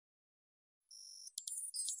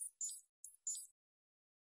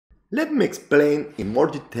Let me explain in more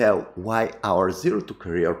detail why our Zero to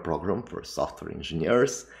Career program for software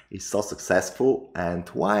engineers is so successful and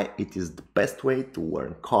why it is the best way to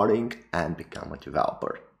learn coding and become a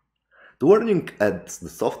developer. The learning at the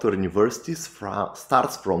software universities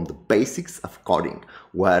starts from the basics of coding,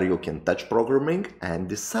 where you can touch programming and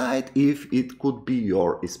decide if it could be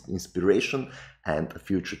your inspiration and a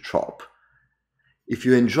future job. If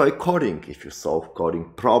you enjoy coding, if you solve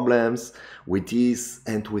coding problems with ease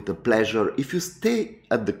and with a pleasure, if you stay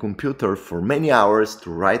at the computer for many hours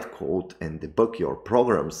to write code and debug your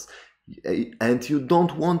programs, and you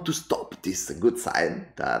don't want to stop, this is a good sign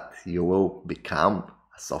that you will become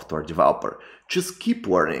a software developer. Just keep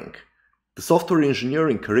learning. The software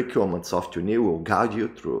engineering curriculum at SoftUni will guide you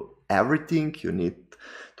through everything you need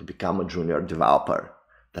to become a junior developer.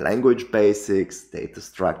 The language basics, data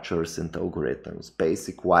structures and algorithms,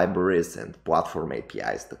 basic libraries and platform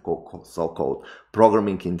APIs, the so-called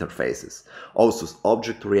programming interfaces. Also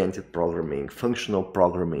object-oriented programming, functional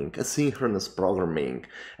programming, asynchronous programming,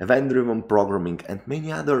 event-driven programming, and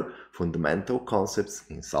many other fundamental concepts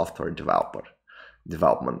in software development.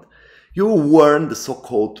 You will learn the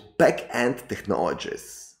so-called back-end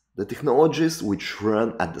technologies, the technologies which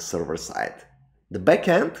run at the server side. The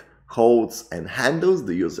back-end holds and handles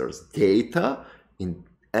the user's data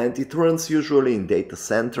and it runs usually in data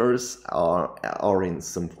centers or in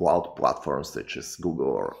some cloud platforms such as Google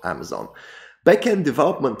or Amazon. Backend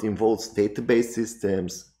development involves database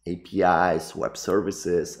systems, APIs, web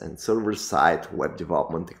services, and server-side web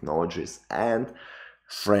development technologies and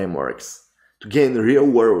frameworks. To gain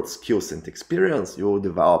real-world skills and experience, you will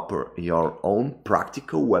develop your own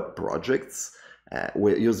practical web projects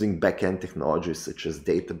using backend technologies such as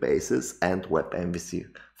databases and web MVC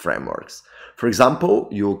frameworks. For example,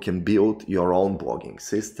 you can build your own blogging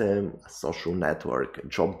system, a social network, a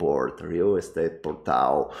job board, a real estate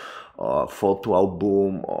portal, a photo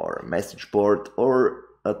album, or a message board, or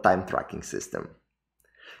a time tracking system.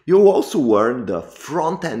 You will also learn the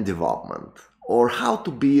front-end development, or how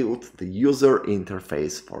to build the user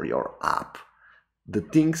interface for your app, the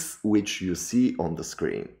things which you see on the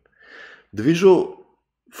screen. The visual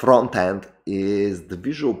front end is the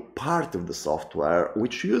visual part of the software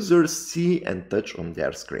which users see and touch on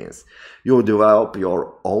their screens. You will develop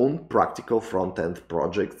your own practical front-end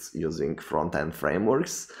projects using front-end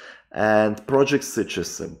frameworks and projects such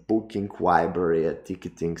as a booking library, a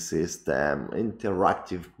ticketing system,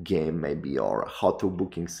 interactive game maybe, or a hotel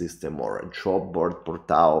booking system, or a job board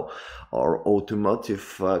portal, or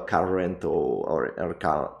automotive car rental or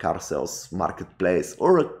car sales marketplace,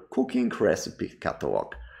 or a cooking recipe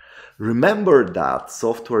catalog. Remember that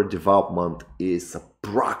software development is a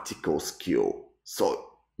practical skill, so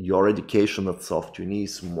your education at SoftUni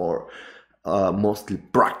is mostly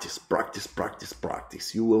practice.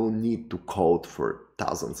 You will need to code for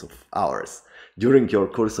thousands of hours. During your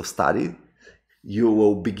course of study, you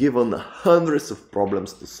will be given hundreds of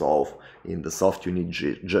problems to solve in the SoftUni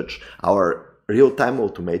Judge, our real-time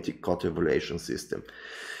automatic code evaluation system.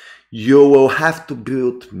 You will have to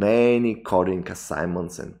build many coding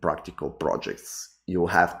assignments and practical projects. You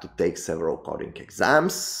have to take several coding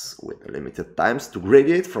exams with limited times to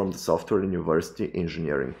graduate from the Software University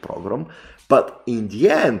Engineering program, but in the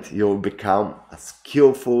end you will become a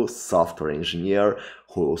skillful software engineer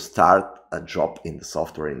who will start a job in the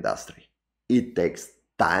software industry. It takes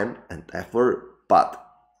time and effort, but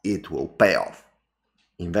it will pay off.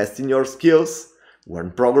 Invest in your skills,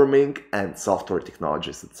 learn programming and software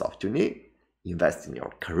technologies at SoftUni, invest in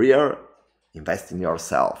your career, invest in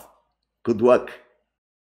yourself. Good luck!